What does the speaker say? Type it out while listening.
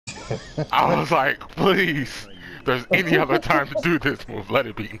I was like, please, if there's any other time to do this move, let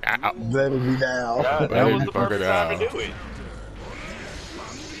it be now. Let it be now. That Let it was be the fucking perfect time to now. do it.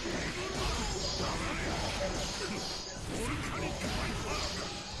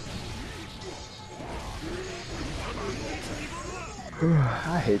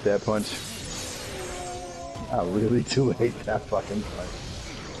 I hate that punch. I really do hate that fucking punch.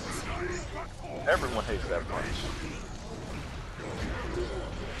 Everyone hates that punch.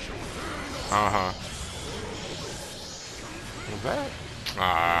 Uh-huh. Was that?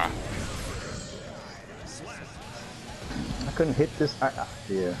 Ah. I couldn't hit this.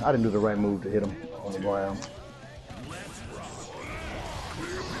 Yeah, I didn't do the right move to hit him on the ground.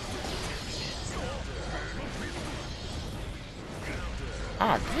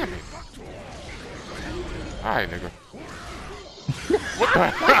 Ah, damn it. Alright, nigga. What the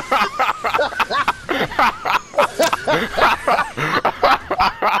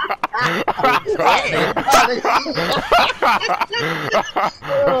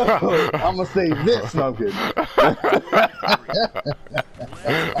I'm gonna say this. No, I'm kidding.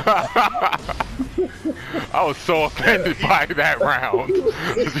 I was so offended by that round.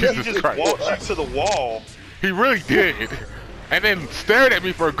 He Jesus just Christ. walked you to the wall. He really did. And then stared at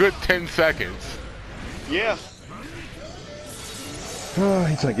me for a good 10 seconds. Yeah. Oh,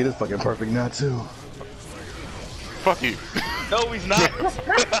 he's trying to get his fucking perfect knot too. Fuck you. No, he's not.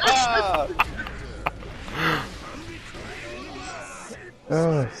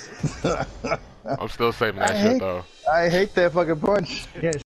 Oh. I'm still saving that shit though. I hate that fucking punch. Yes.